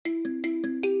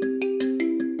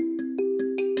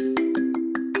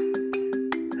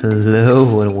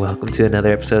Hello, and welcome to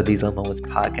another episode of These Little Moments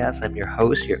podcast. I'm your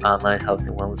host, your online health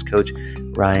and wellness coach,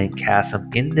 Ryan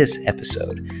Kassem. In this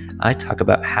episode, I talk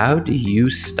about how do you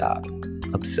stop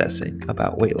obsessing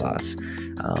about weight loss.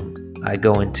 I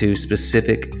go into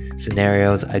specific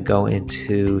scenarios, I go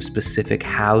into specific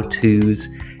how-tos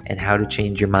and how to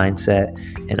change your mindset,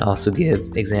 and also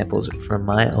give examples from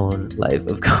my own life,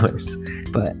 of course.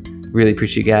 But really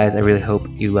appreciate you guys. I really hope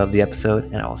you love the episode,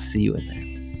 and I'll see you in there.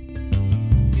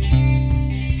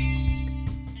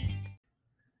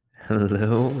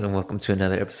 Hello, and welcome to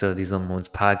another episode of These Little Moments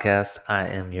podcast. I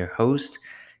am your host,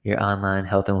 your online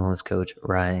health and wellness coach,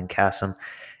 Ryan Kassem,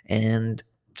 and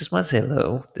just want to say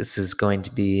hello. This is going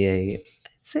to be I'd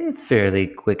say a fairly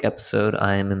quick episode.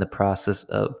 I am in the process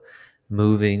of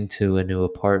moving to a new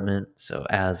apartment. So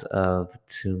as of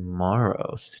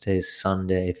tomorrow, so today's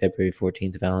Sunday, February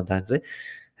 14th, Valentine's Day.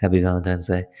 Happy Valentine's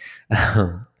Day.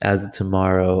 As of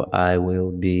tomorrow, I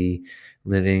will be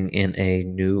living in a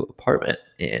new apartment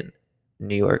in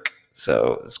New York.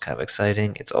 So it's kind of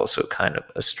exciting. It's also kind of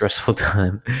a stressful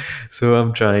time. So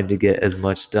I'm trying to get as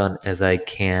much done as I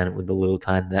can with the little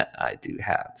time that I do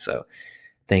have. So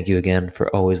thank you again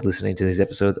for always listening to these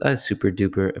episodes. I super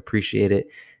duper appreciate it.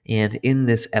 And in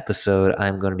this episode,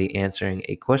 I'm going to be answering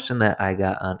a question that I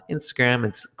got on Instagram.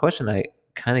 It's a question I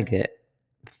kind of get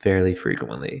fairly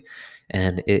frequently.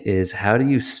 And it is, how do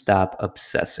you stop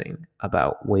obsessing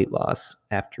about weight loss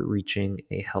after reaching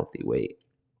a healthy weight?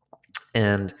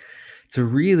 And it's a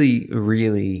really,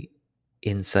 really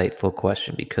insightful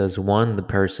question because one, the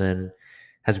person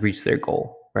has reached their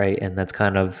goal, right? And that's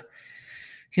kind of,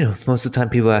 most of the time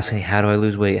people ask me, how do I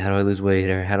lose weight? How do I lose weight?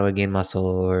 Or how do I gain muscle?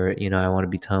 Or, I want to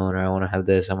be toned, or I want to have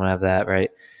this, I want to have that,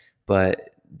 right? But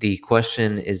the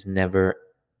question is never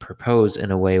proposed in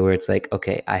a way where it's like,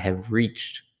 okay, I have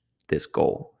reached this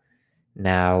goal.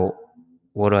 Now,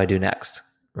 what do I do next?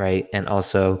 Right. And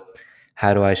also,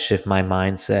 how do I shift my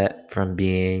mindset from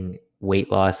being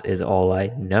weight loss is all I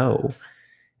know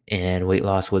and weight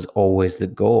loss was always the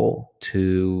goal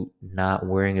to not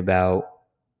worrying about,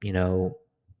 you know,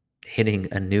 hitting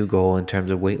a new goal in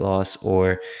terms of weight loss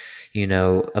or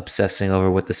obsessing over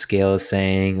what the scale is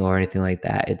saying or anything like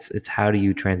that. It's how do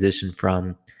you transition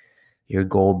from your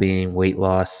goal being weight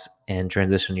loss and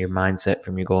transition your mindset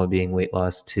from your goal of being weight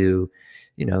loss to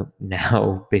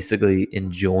now basically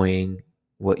enjoying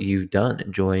what you've done,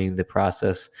 enjoying the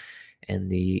process and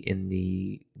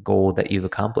the goal that you've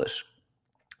accomplished.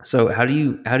 So how do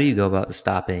you go about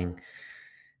stopping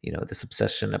this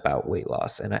obsession about weight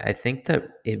loss? And I think that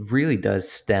it really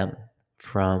does stem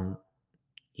from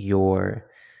your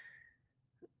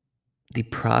the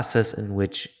process in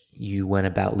which you went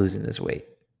about losing this weight.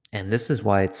 And this is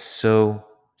why it's so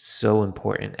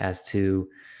important as to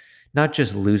not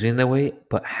just losing the weight,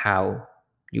 but how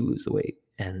you lose the weight.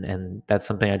 And that's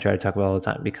something I try to talk about all the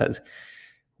time, because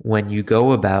when you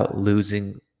go about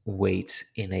losing weight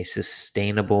in a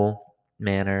sustainable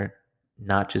manner,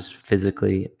 not just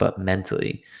physically, but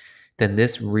mentally, then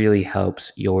this really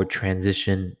helps your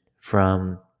transition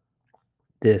from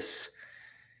this,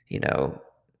 you know,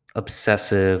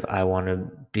 obsessive, I want to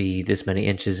be this many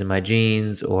inches in my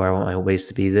jeans, or I want my waist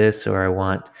to be this, or I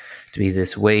want to be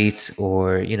this weight,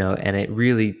 or, and it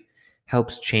really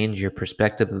helps change your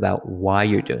perspective about why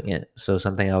you're doing it. So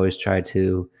something I always try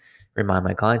to remind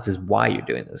my clients is why you're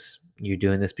doing this. You're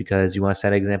doing this because you want to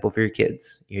set an example for your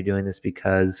kids. You're doing this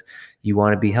because you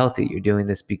want to be healthy. You're doing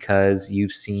this because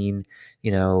you've seen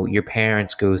your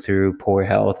parents go through poor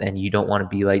health and you don't want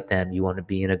to be like them. You want to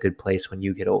be in a good place when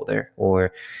you get older,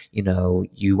 or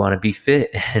you want to be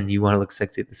fit and you want to look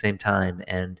sexy at the same time.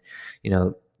 And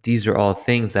these are all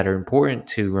things that are important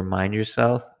to remind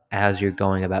yourself as you're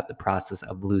going about the process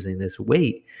of losing this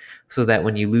weight, so that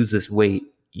when you lose this weight,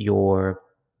 your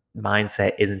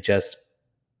mindset isn't just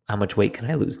how much weight can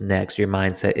I lose next. Your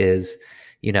mindset is,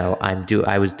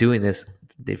 I was doing this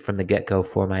from the get-go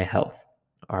for my health,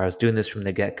 or I was doing this from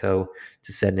the get-go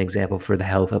to set an example for the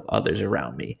health of others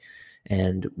around me.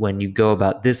 And when you go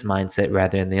about this mindset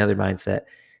rather than the other mindset,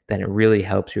 then it really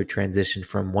helps your transition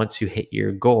from once you hit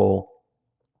your goal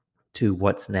to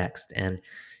what's next. And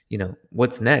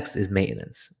what's next is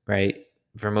maintenance, right?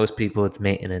 For most people, it's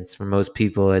maintenance. For most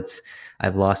people, it's,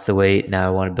 I've lost the weight, now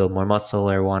I want to build more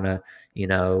muscle, or I want to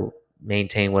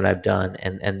maintain what I've done,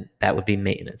 and that would be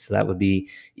maintenance. So that would be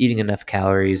eating enough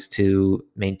calories to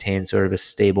maintain sort of a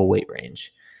stable weight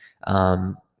range.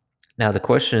 Now the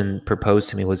question proposed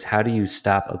to me was, how do you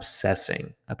stop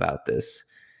obsessing about this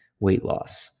weight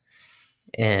loss?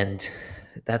 And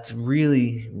that's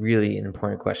really, really an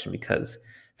important question, because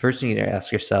first you need to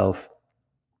ask yourself,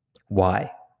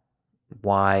 why?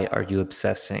 Why are you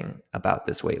obsessing about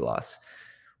this weight loss?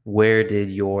 Where did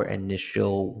your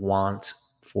initial want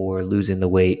for losing the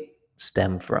weight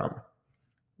stem from?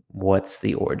 What's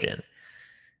the origin?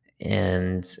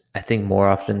 And I think more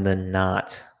often than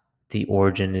not, the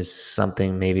origin is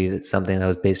something that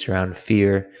was based around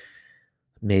fear,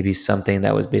 maybe something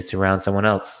that was based around someone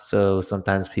else. So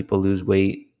sometimes people lose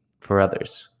weight for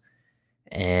others.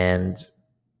 And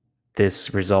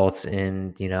this results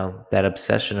in, that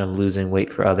obsession of losing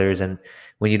weight for others. And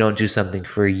when you don't do something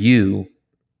for you,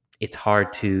 it's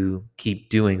hard to keep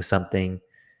doing something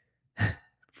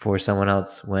for someone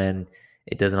else when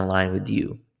it doesn't align with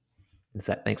you. Does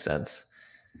that make sense?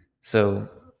 So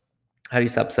how do you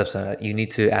stop obsessing on that? You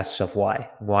need to ask yourself why.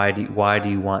 Why do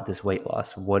you want this weight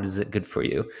loss? What is it good for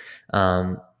you?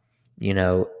 Um, you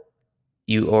know,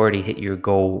 you already hit your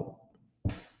goal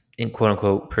in quote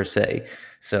unquote per se.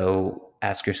 So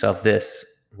ask yourself this: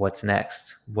 what's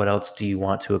next? What else do you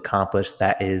want to accomplish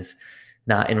that is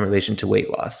not in relation to weight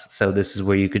loss? So this is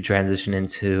where you could transition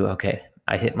into, okay,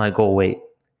 I hit my goal weight,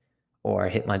 or I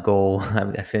hit my goal,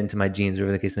 I fit into my jeans,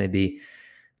 whatever the case may be.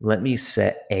 Let me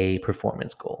set a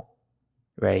performance goal,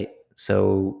 right?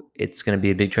 So it's going to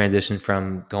be a big transition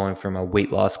from going from a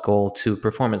weight loss goal to a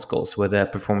performance goal. So whether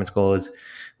that performance goal is,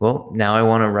 well, now I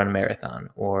want to run a marathon,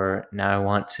 or now I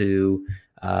want to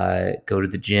go to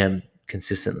the gym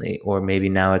consistently, or maybe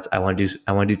now it's I want to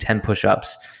do 10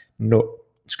 push-ups, no,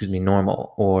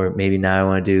 normal, or maybe now I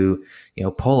want to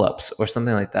do pull-ups or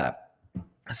something like that.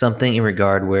 Something in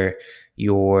regard where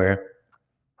your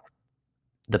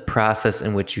the process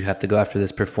in which you have to go after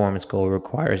this performance goal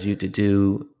requires you to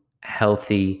do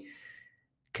healthy,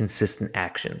 consistent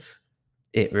actions.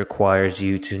 It requires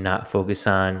you to not focus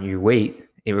on your weight.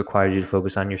 It requires you to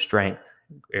focus on your strength.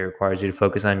 It requires you to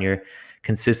focus on your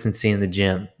consistency in the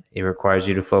gym. It requires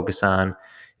you to focus on,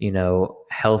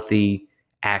 healthy,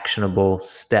 actionable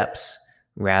steps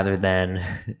rather than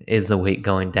is the weight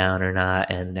going down or not,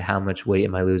 and how much weight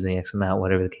am I losing X amount,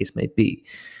 whatever the case may be.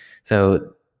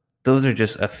 So those are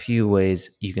just a few ways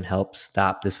you can help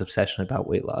stop this obsession about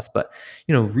weight loss. But,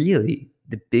 really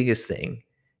the biggest thing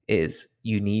is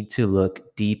you need to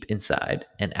look deep inside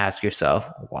and ask yourself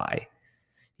why.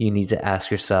 You need to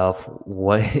ask yourself,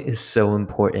 what is so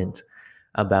important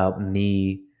about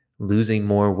me losing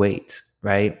more weight,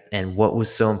 right? And what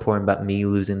was so important about me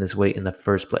losing this weight in the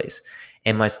first place?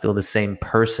 Am I still the same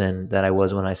person that I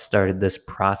was when I started this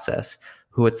process?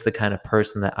 What's the kind of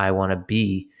person that I want to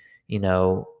be,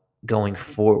 going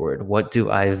forward? What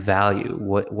do I value?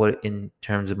 What in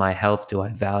terms of my health do I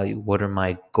value? What are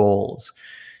my goals?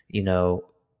 You know,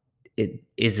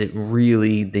 is it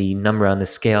really the number on the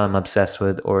scale I'm obsessed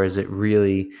with, or is it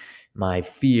really my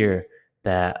fear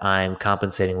that I'm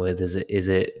compensating with? Is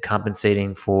it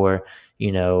compensating for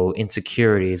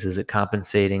insecurities? Is it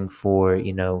compensating for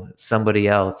somebody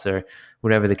else, or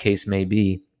whatever the case may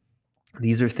be?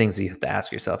 These are things that you have to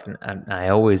ask yourself, and I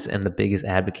always am the biggest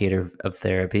advocate of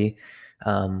therapy.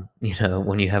 When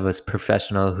you have a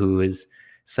professional who is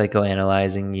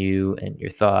psychoanalyzing you and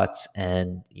your thoughts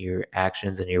and your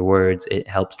actions and your words, it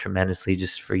helps tremendously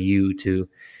just for you to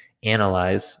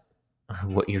analyze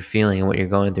what you're feeling and what you're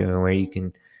going through, and where you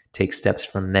can take steps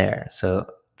from there. So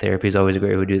therapy is always a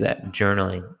great way to do that.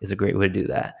 Journaling is a great way to do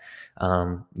that.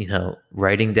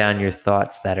 Writing down your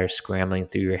thoughts that are scrambling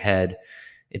through your head.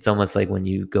 It's almost like when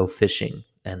you go fishing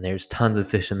and there's tons of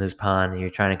fish in this pond and you're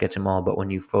trying to catch them all, but when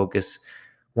you focus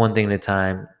one thing at a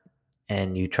time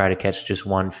and you try to catch just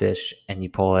one fish and you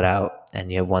pull it out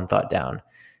and you have one thought down,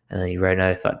 and then you write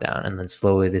another thought down, and then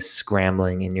slowly this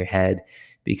scrambling in your head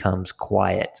becomes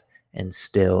quiet and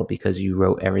still because you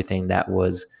wrote everything that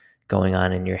was going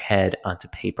on in your head onto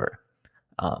paper.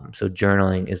 So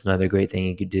journaling is another great thing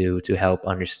you could do to help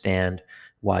understand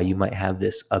why you might have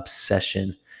this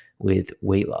obsession with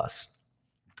weight loss.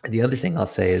 The other thing I'll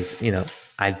say is,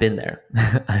 I've been there.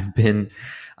 I've been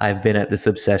at this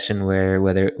obsession where,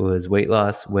 whether it was weight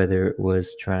loss, whether it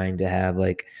was trying to have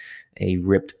like a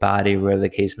ripped body, whatever the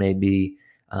case may be,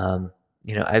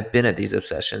 I've been at these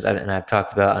obsessions, and I've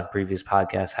talked about on previous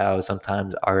podcasts how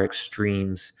sometimes our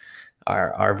extremes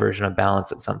are our version of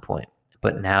balance at some point.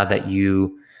 But now that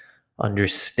you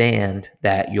understand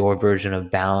that your version of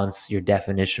balance, your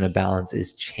definition of balance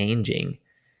is changing,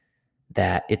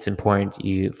 that it's important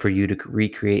for you to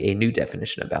recreate a new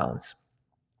definition of balance.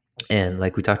 And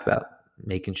like we talked about,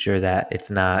 making sure that it's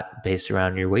not based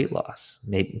around your weight loss,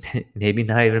 maybe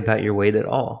not even about your weight at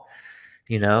all.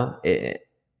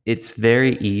 It's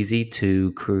very easy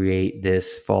to create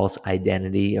this false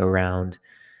identity around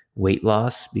weight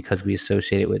loss because we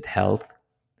associate it with health.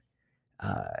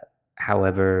 Uh,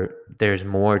 However, there's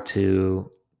more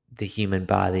to the human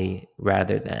body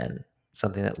rather than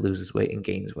something that loses weight and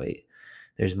gains weight.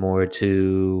 There's more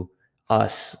to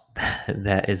us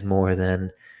that is more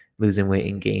than losing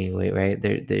weight and gaining weight, right?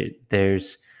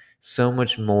 There's so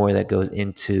much more that goes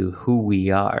into who we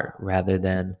are rather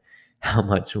than how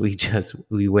much we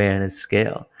weigh on a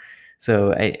scale.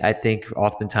 So I think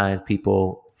oftentimes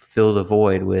people fill the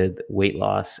void with weight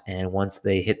loss, and once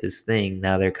they hit this thing,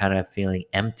 now they're kind of feeling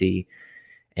empty,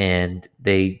 and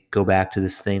they go back to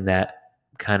this thing that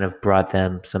kind of brought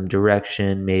them some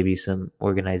direction, maybe some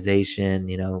organization,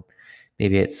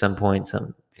 maybe at some point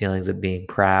some feelings of being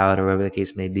proud or whatever the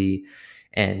case may be,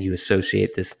 and you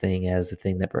associate this thing as the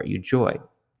thing that brought you joy.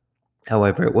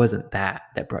 However, it wasn't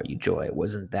that brought you joy. It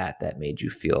wasn't that made you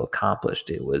feel accomplished.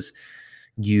 It was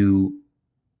you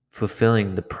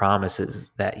fulfilling the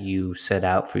promises that you set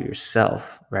out for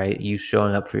yourself, right? You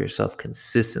showing up for yourself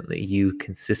consistently, you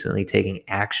consistently taking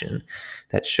action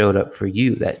that showed up for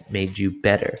you, that made you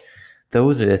better.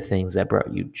 Those are the things that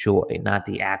brought you joy, not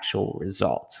the actual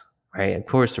result, right? Of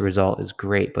course, the result is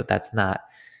great, but that's not,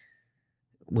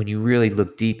 when you really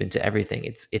look deep into everything,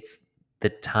 it's the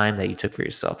time that you took for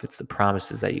yourself. It's the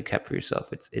promises that you kept for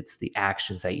yourself. It's the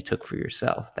actions that you took for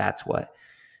yourself. That's what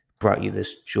brought you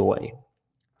this joy.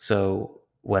 So,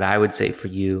 what I would say for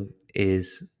you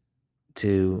is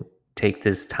to take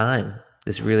this time,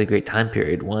 this really great time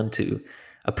period, one, to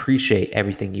appreciate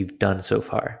everything you've done so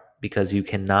far, because you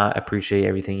cannot appreciate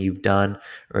everything you've done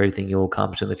or everything you'll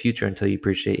accomplish in the future until you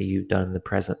appreciate what you've done in the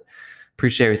present.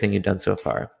 Appreciate everything you've done so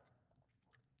far.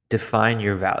 Define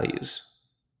your values.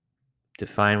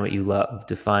 Define what you love.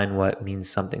 Define what means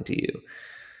something to you.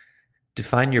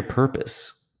 Define your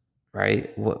purpose.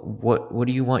 Right? What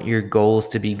do you want your goals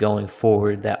to be going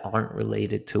forward that aren't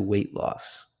related to weight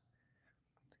loss?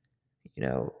 You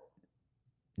know,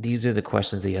 these are the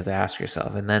questions that you have to ask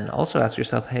yourself. And then also ask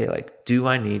yourself, hey, like, do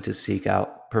I need to seek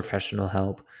out professional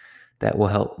help that will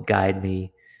help guide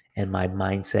me and my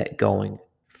mindset going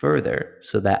further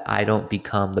so that I don't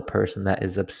become the person that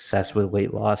is obsessed with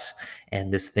weight loss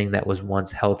and this thing that was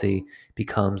once healthy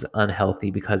becomes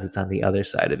unhealthy because it's on the other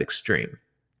side of extreme?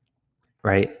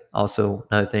 Right? Also,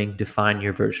 another thing, define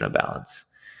your version of balance.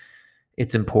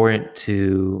 It's important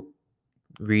to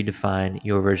redefine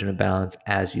your version of balance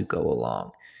as you go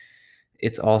along.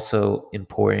 It's also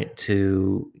important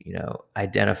to,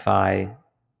 identify,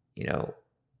 you know,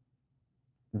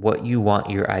 what you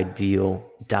want your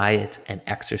ideal diet and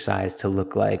exercise to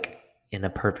look like in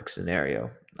a perfect scenario.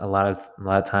 A lot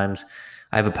of times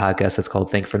I have a podcast that's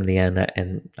called Think from the End,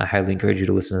 and I highly encourage you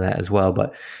to listen to that as well.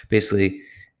 But basically,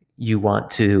 you want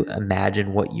to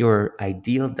imagine what your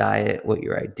ideal diet, what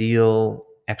your ideal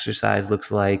exercise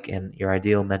looks like, and your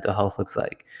ideal mental health looks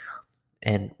like,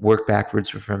 and work backwards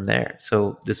from there.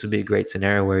 So this would be a great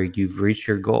scenario where you've reached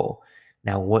your goal.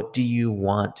 Now, what do you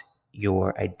want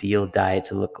your ideal diet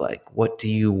to look like? What do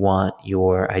you want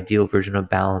your ideal version of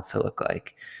balance to look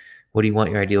like? What do you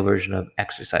want your ideal version of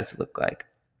exercise to look like?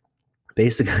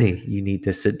 Basically, you need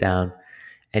to sit down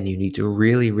and you need to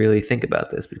really, really think about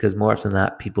this, because more often than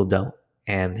not, people don't.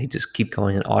 And they just keep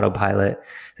going in autopilot.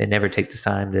 They never take the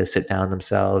time to sit down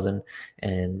themselves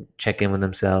and check in with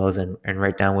themselves and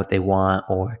write down what they want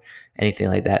or anything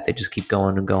like that. They just keep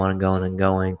going and going and going and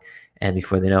going. And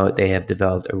before they know it, they have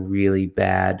developed a really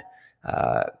bad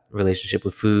relationship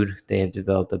with food. They have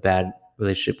developed a bad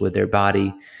relationship with their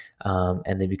body.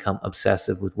 And they become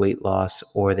obsessive with weight loss,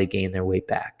 or they gain their weight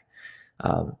back.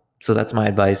 So that's my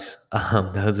advice.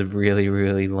 That was a really,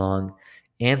 really long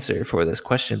answer for this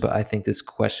question, but I think this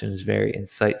question is very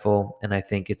insightful, and I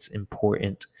think it's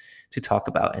important to talk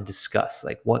about and discuss,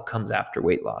 like, what comes after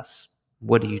weight loss?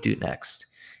 What do you do next?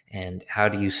 And how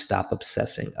do you stop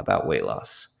obsessing about weight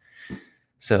loss?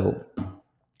 So,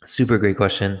 super great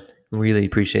question. Really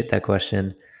appreciate that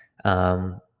question.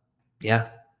 Um, yeah,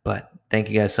 but thank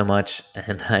you guys so much.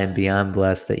 And I am beyond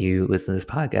blessed that you listen to this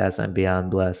podcast. I'm beyond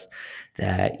blessed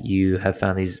that you have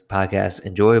found these podcasts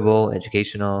enjoyable,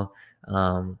 educational.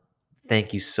 Um,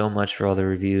 Thank you so much for all the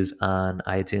reviews on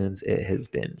iTunes. It has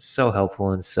been so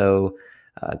helpful and so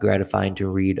gratifying to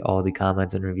read all the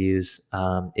comments and reviews.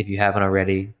 If you haven't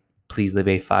already, please leave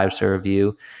a 5-star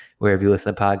review wherever you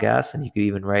listen to podcasts. And you could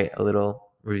even write a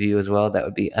little review as well. That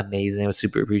would be amazing. I would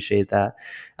super appreciate that.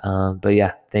 But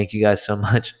yeah, thank you guys so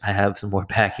much. I have some more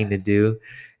packing to do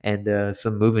and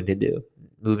some moving to do.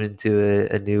 Moving into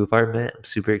a new apartment. I'm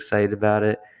super excited about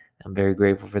it. I'm very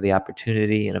grateful for the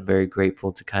opportunity, and I'm very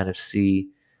grateful to kind of see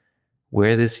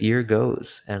where this year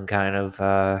goes, and kind of,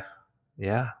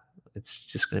 yeah, it's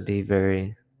just going to be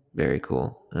very, very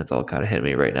cool. And it's all kind of hitting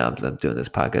me right now because I'm doing this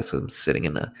podcast because I'm sitting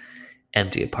in an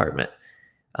empty apartment.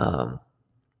 Um,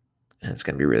 and it's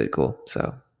going to be really cool.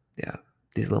 So yeah,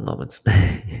 these little moments.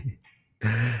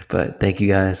 But thank you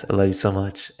guys. I love you so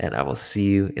much, and I will see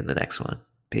you in the next one.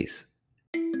 Peace.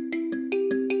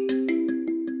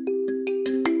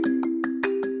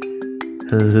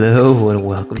 Hello, and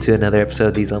welcome to another episode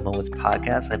of These Little Moments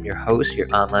podcast. I'm your host,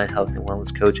 your online health and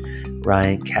wellness coach,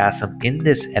 Ryan Kassem. In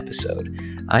this episode,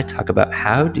 I talk about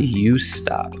how do you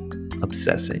stop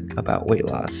obsessing about weight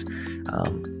loss.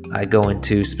 I go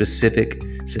into specific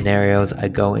scenarios. I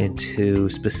go into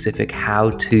specific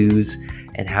how-tos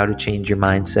and how to change your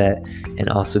mindset, and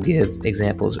also give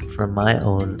examples from my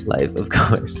own life, of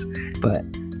course. But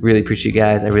really appreciate you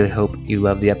guys. I really hope you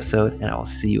love the episode, and I will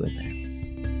see you in there.